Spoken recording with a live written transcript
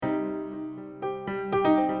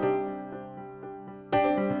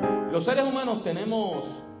Los seres humanos tenemos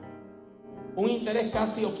un interés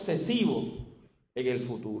casi obsesivo en el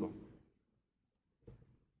futuro.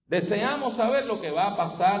 Deseamos saber lo que va a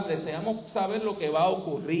pasar, deseamos saber lo que va a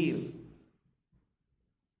ocurrir.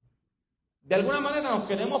 De alguna manera nos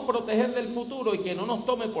queremos proteger del futuro y que no nos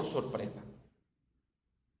tome por sorpresa.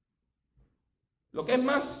 Lo que es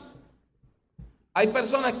más, hay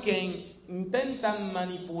personas que intentan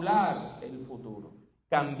manipular el futuro,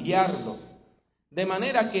 cambiarlo, de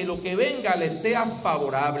manera que lo que venga les sea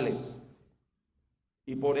favorable.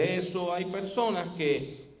 Y por eso hay personas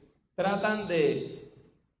que tratan de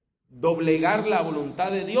doblegar la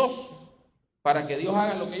voluntad de Dios para que Dios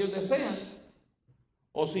haga lo que ellos desean.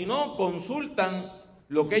 O si no, consultan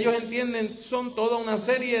lo que ellos entienden son toda una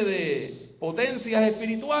serie de potencias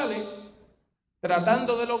espirituales,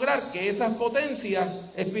 tratando de lograr que esas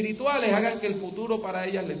potencias espirituales hagan que el futuro para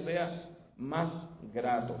ellas les sea más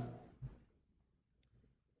grato.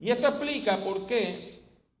 Y esto explica por qué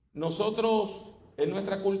nosotros en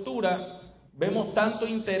nuestra cultura vemos tanto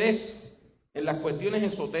interés en las cuestiones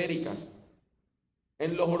esotéricas,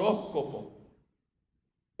 en los horóscopos,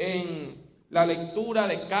 en la lectura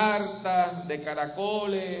de cartas, de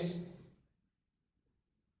caracoles,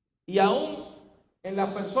 y aún en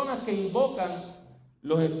las personas que invocan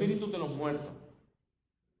los espíritus de los muertos,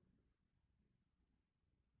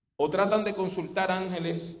 o tratan de consultar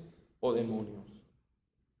ángeles o demonios.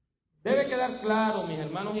 Debe quedar claro, mis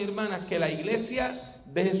hermanos y hermanas, que la iglesia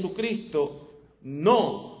de Jesucristo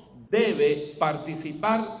no debe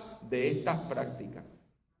participar de estas prácticas.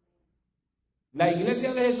 La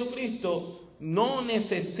iglesia de Jesucristo no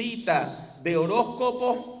necesita de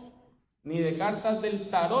horóscopos, ni de cartas del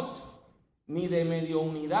tarot, ni de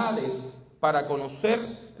mediounidades para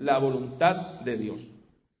conocer la voluntad de Dios.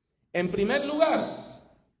 En primer lugar,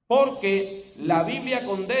 porque la Biblia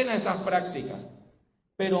condena esas prácticas.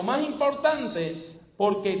 Pero más importante,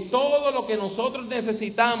 porque todo lo que nosotros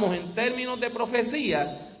necesitamos en términos de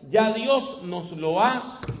profecía, ya Dios nos lo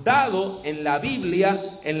ha dado en la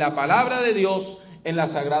Biblia, en la palabra de Dios, en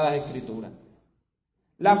las Sagradas Escrituras.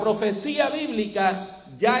 La profecía bíblica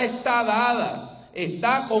ya está dada,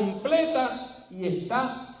 está completa y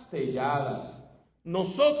está sellada.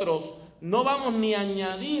 Nosotros no vamos ni a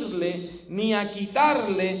añadirle ni a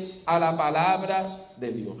quitarle a la palabra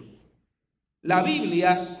de Dios. La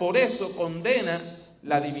Biblia, por eso, condena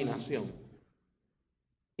la adivinación.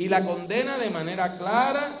 Y la condena de manera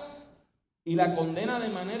clara y la condena de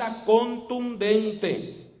manera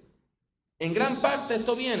contundente. En gran parte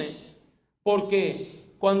esto viene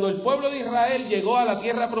porque cuando el pueblo de Israel llegó a la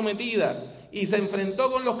tierra prometida y se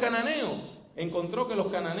enfrentó con los cananeos, encontró que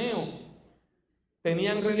los cananeos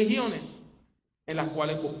tenían religiones en las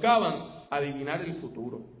cuales buscaban adivinar el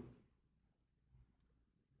futuro.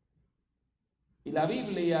 Y la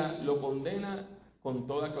Biblia lo condena con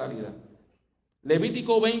toda claridad.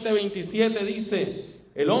 Levítico 20:27 dice: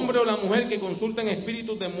 el hombre o la mujer que consulten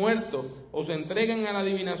espíritus de muertos o se entreguen a la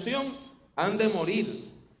adivinación han de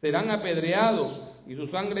morir, serán apedreados y su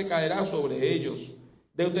sangre caerá sobre ellos.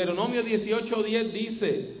 Deuteronomio 18:10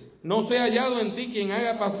 dice: no sea hallado en ti quien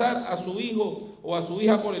haga pasar a su hijo o a su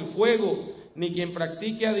hija por el fuego, ni quien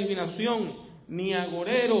practique adivinación, ni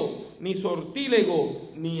agorero, ni sortílego,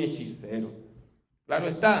 ni hechicero. Claro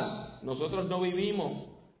está, nosotros no vivimos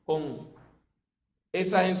con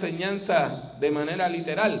esas enseñanzas de manera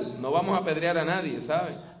literal, no vamos a apedrear a nadie,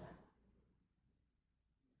 ¿sabe?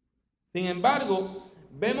 Sin embargo,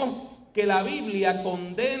 vemos que la Biblia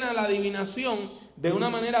condena la adivinación de una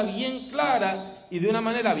manera bien clara y de una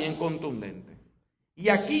manera bien contundente. Y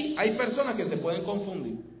aquí hay personas que se pueden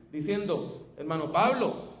confundir, diciendo: hermano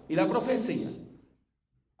Pablo, ¿y la profecía?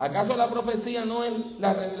 ¿Acaso la profecía no es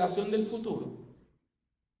la revelación del futuro?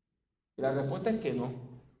 Y la respuesta es que no.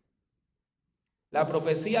 La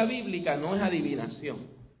profecía bíblica no es adivinación.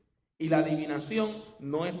 Y la adivinación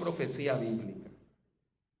no es profecía bíblica.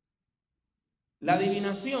 La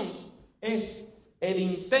adivinación es el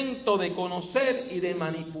intento de conocer y de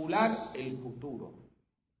manipular el futuro.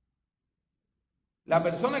 La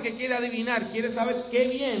persona que quiere adivinar quiere saber qué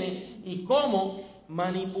viene y cómo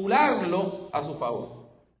manipularlo a su favor.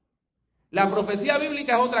 La profecía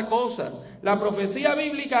bíblica es otra cosa. La profecía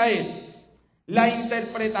bíblica es la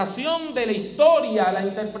interpretación de la historia, la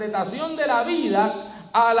interpretación de la vida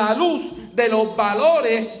a la luz de los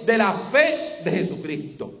valores de la fe de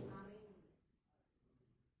Jesucristo.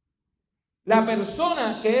 La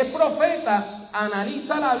persona que es profeta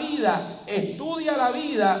analiza la vida, estudia la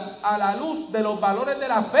vida a la luz de los valores de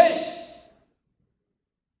la fe.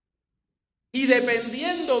 Y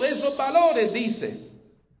dependiendo de esos valores dice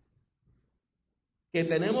que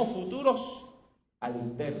tenemos futuros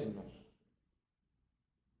alternos.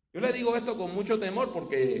 Yo le digo esto con mucho temor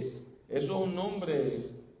porque eso es un nombre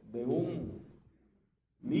de un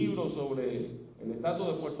libro sobre el estatus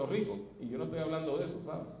de Puerto Rico, y yo no estoy hablando de eso,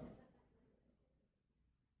 ¿sabes?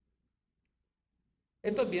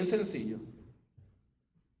 Esto es bien sencillo.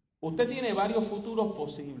 Usted tiene varios futuros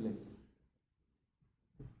posibles.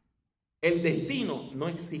 El destino no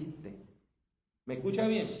existe. ¿Me escucha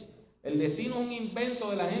bien? El destino es un invento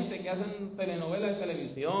de la gente que hacen telenovelas de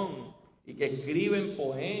televisión y que escriben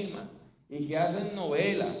poemas y que hacen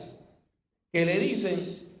novelas, que le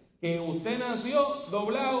dicen que usted nació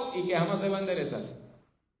doblado y que jamás se va a enderezar.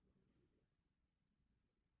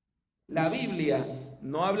 La Biblia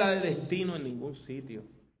no habla de destino en ningún sitio.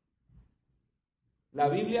 La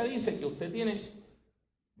Biblia dice que usted tiene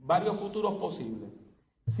varios futuros posibles.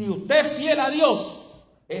 Si usted es fiel a Dios,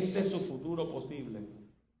 este es su futuro posible.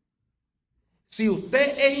 Si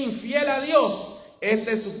usted es infiel a Dios,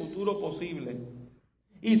 este es su futuro posible.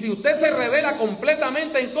 Y si usted se revela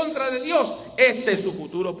completamente en contra de Dios, este es su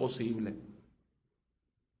futuro posible.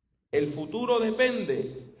 El futuro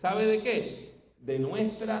depende, ¿sabe de qué? De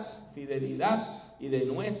nuestra fidelidad y de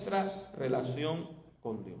nuestra relación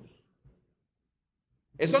con Dios.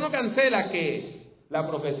 Eso no cancela que la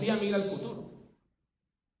profecía mira al futuro.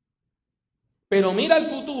 Pero mira al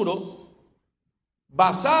futuro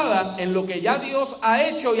basada en lo que ya Dios ha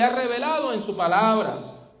hecho y ha revelado en su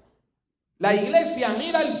palabra. La iglesia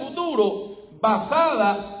mira el futuro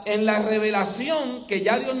basada en la revelación que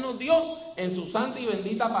ya Dios nos dio en su santa y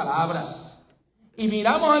bendita palabra. Y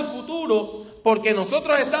miramos al futuro porque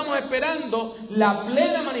nosotros estamos esperando la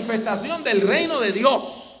plena manifestación del reino de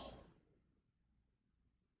Dios.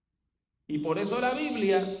 Y por eso la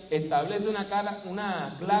Biblia establece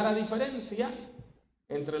una clara diferencia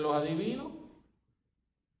entre los adivinos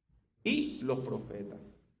y los profetas.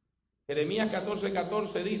 Jeremías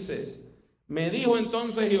 14:14 dice: me dijo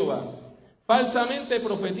entonces Jehová, falsamente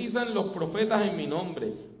profetizan los profetas en mi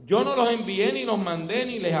nombre. Yo no los envié, ni los mandé,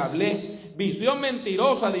 ni les hablé. Visión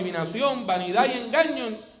mentirosa, adivinación, vanidad y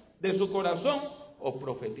engaño de su corazón os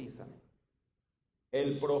profetizan.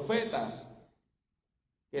 El profeta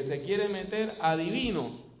que se quiere meter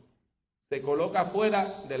adivino se coloca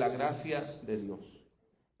fuera de la gracia de Dios.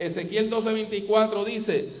 Ezequiel 12:24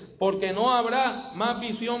 dice: porque no habrá más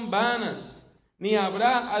visión vana, ni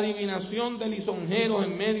habrá adivinación de lisonjeros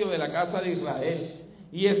en medio de la casa de Israel.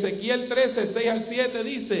 Y Ezequiel 13:6-7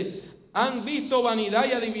 dice: han visto vanidad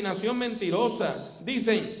y adivinación mentirosa.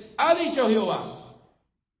 Dicen: ha dicho Jehová,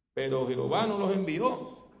 pero Jehová no los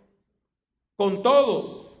envió. Con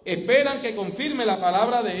todo, esperan que confirme la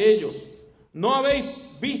palabra de ellos. No habéis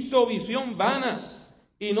visto visión vana,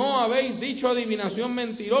 y no habéis dicho adivinación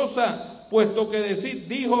mentirosa, puesto que decid: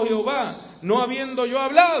 dijo Jehová, no habiendo yo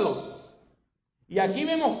hablado. Y aquí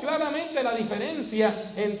vemos claramente la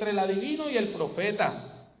diferencia entre el adivino y el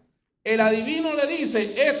profeta. El adivino le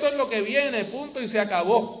dice: esto es lo que viene, punto y se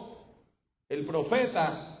acabó. El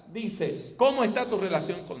profeta dice: ¿cómo está tu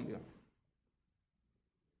relación con Dios?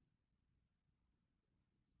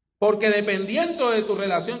 Porque dependiendo de tu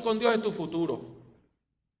relación con Dios es tu futuro.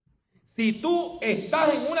 Si tú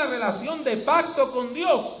estás en una relación de pacto con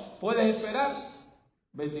Dios, puedes esperar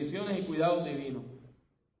bendiciones y cuidados divinos.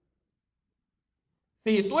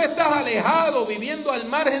 Si tú estás alejado, viviendo al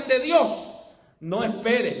margen de Dios, no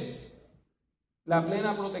esperes la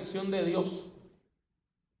plena protección de Dios.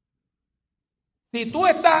 Si tú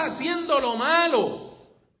estás haciendo lo malo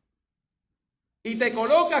y te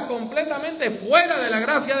colocas completamente fuera de la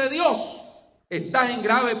gracia de Dios, estás en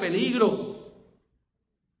grave peligro.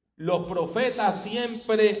 Los profetas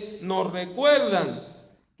siempre nos recuerdan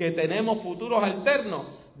que tenemos futuros alternos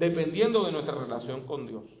dependiendo de nuestra relación con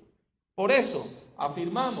Dios. Por eso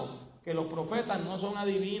afirmamos que los profetas no son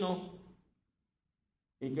adivinos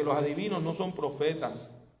y que los adivinos no son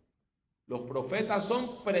profetas. Los profetas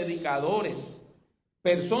son predicadores,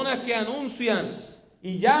 personas que anuncian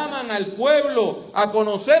y llaman al pueblo a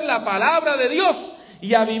conocer la palabra de Dios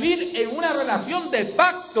y a vivir en una relación de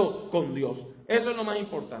pacto con Dios. Eso es lo más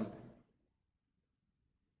importante.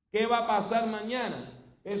 ¿Qué va a pasar mañana?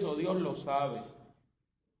 Eso Dios lo sabe.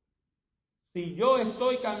 Si yo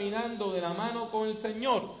estoy caminando de la mano con el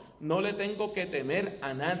Señor, no le tengo que temer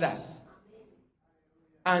a nada.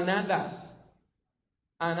 A nada.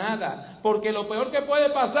 A nada. Porque lo peor que puede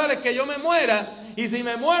pasar es que yo me muera, y si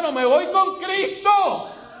me muero me voy con Cristo.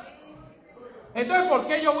 Entonces, ¿por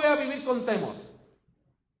qué yo voy a vivir con temor?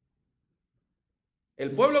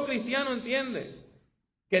 El pueblo cristiano entiende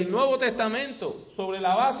que el Nuevo Testamento, sobre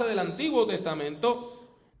la base del Antiguo Testamento,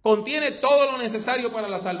 contiene todo lo necesario para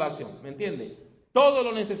la salvación. ¿Me entiende? todo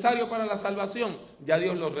lo necesario para la salvación, ya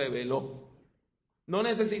Dios lo reveló. No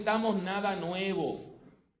necesitamos nada nuevo.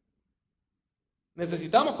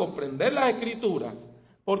 Necesitamos comprender las Escrituras,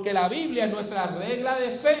 porque la Biblia es nuestra regla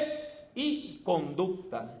de fe y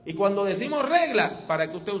conducta. Y cuando decimos regla,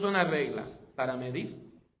 ¿para qué usted usa una regla? Para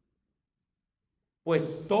medir.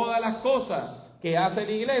 Pues todas las cosas que hace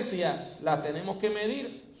la iglesia las tenemos que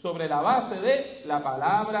medir sobre la base de la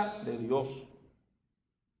palabra de Dios.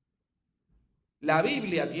 La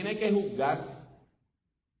Biblia tiene que juzgar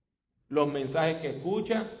los mensajes que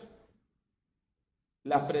escucha,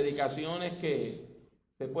 las predicaciones que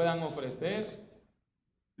se puedan ofrecer,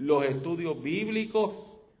 los estudios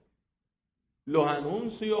bíblicos, los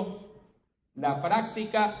anuncios, la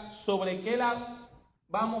práctica. ¿Sobre qué la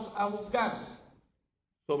vamos a juzgar?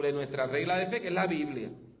 Sobre nuestra regla de fe, que es la Biblia.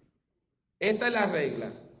 Esta es la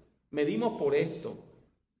regla. Medimos por esto.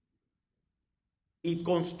 Y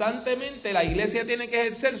constantemente la iglesia tiene que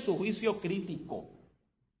ejercer su juicio crítico.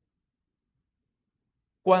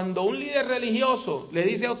 Cuando un líder religioso le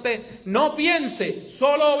dice a usted, no piense,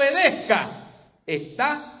 solo obedezca,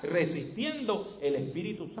 está resistiendo el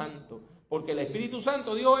Espíritu Santo. Porque el Espíritu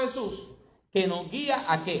Santo, dijo Jesús, que nos guía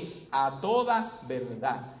 ¿a qué? A toda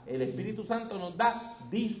verdad. El Espíritu Santo nos da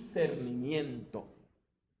discernimiento.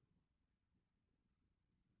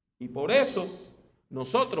 Y por eso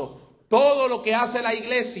nosotros, todo lo que hace la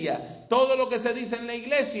iglesia, todo lo que se dice en la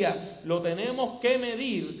iglesia, lo tenemos que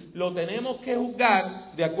medir, lo tenemos que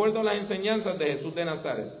juzgar de acuerdo a las enseñanzas de Jesús de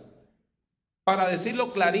Nazaret. Para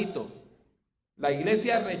decirlo clarito, la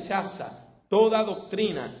iglesia rechaza toda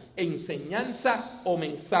doctrina, enseñanza o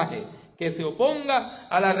mensaje que se oponga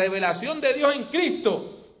a la revelación de Dios en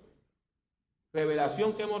Cristo,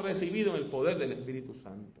 revelación que hemos recibido en el poder del Espíritu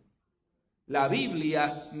Santo. La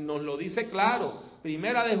Biblia nos lo dice claro.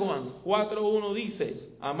 Primera de Juan 4:1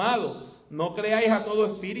 dice, amados, no creáis a todo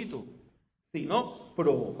espíritu, sino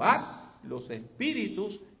probad los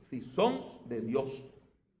espíritus si son de Dios.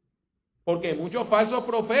 Porque muchos falsos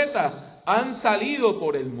profetas han salido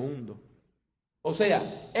por el mundo. O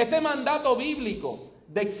sea, este mandato bíblico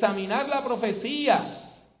de examinar la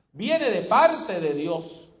profecía viene de parte de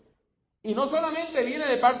Dios. Y no solamente viene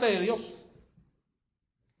de parte de Dios,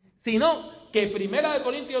 sino que Primera de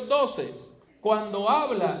Corintios 12, cuando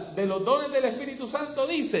habla de los dones del Espíritu Santo,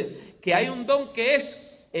 dice que hay un don que es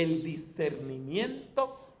el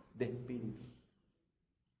discernimiento de espíritus.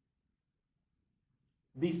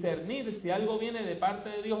 Discernir si algo viene de parte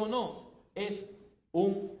de Dios o no es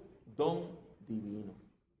un don divino.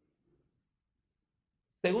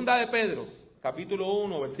 Segunda de Pedro, capítulo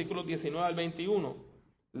 1, versículos 19 al 21,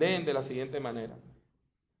 leen de la siguiente manera.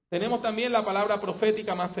 Tenemos también la palabra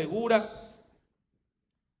profética más segura,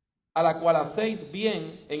 a la cual hacéis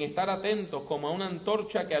bien en estar atentos como a una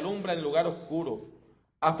antorcha que alumbra en lugar oscuro,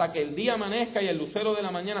 hasta que el día amanezca y el lucero de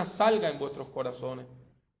la mañana salga en vuestros corazones.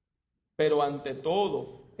 Pero ante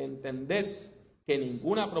todo, entended que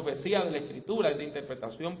ninguna profecía de la Escritura es de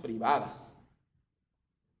interpretación privada,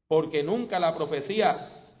 porque nunca la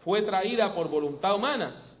profecía fue traída por voluntad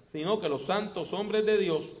humana, sino que los santos hombres de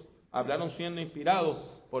Dios hablaron siendo inspirados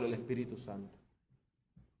por el Espíritu Santo.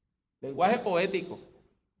 Lenguaje poético,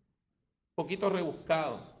 poquito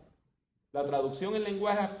rebuscado. La traducción en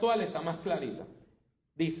lenguaje actual está más clarita.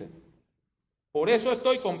 Dice, por eso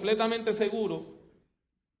estoy completamente seguro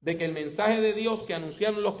de que el mensaje de Dios que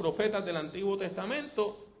anunciaron los profetas del Antiguo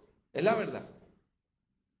Testamento es la verdad.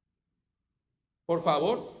 Por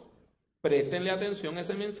favor, préstenle atención a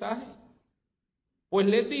ese mensaje, pues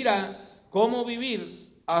les dirá cómo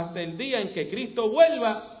vivir hasta el día en que Cristo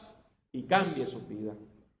vuelva y cambie su vida.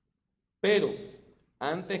 Pero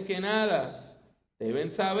antes que nada, deben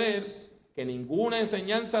saber que ninguna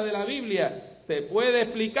enseñanza de la Biblia se puede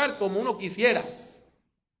explicar como uno quisiera.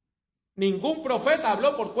 Ningún profeta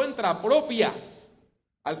habló por cuenta propia.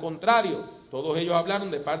 Al contrario, todos ellos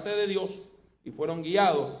hablaron de parte de Dios y fueron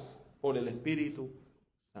guiados por el Espíritu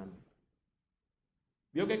Santo.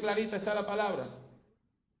 ¿Vio qué clarita está la palabra?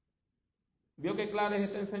 ¿Vio qué clara es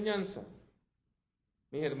esta enseñanza?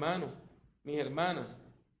 Mis hermanos, mis hermanas,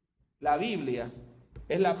 la Biblia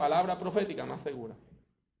es la palabra profética más segura.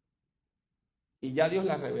 Y ya Dios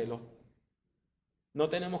la reveló. No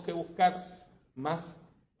tenemos que buscar más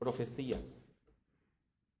profecías.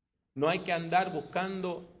 No hay que andar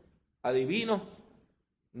buscando adivinos.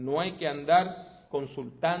 No hay que andar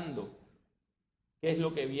consultando qué es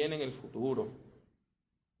lo que viene en el futuro.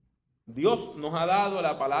 Dios nos ha dado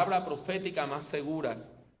la palabra profética más segura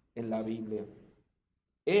en la Biblia.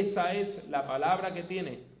 Esa es la palabra que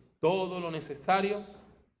tiene todo lo necesario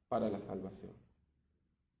para la salvación.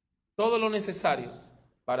 Todo lo necesario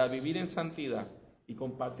para vivir en santidad y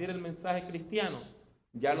compartir el mensaje cristiano,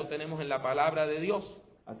 ya lo tenemos en la palabra de Dios.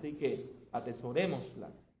 Así que atesorémosla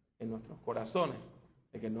en nuestros corazones,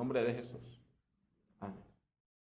 en el nombre de Jesús. Amén.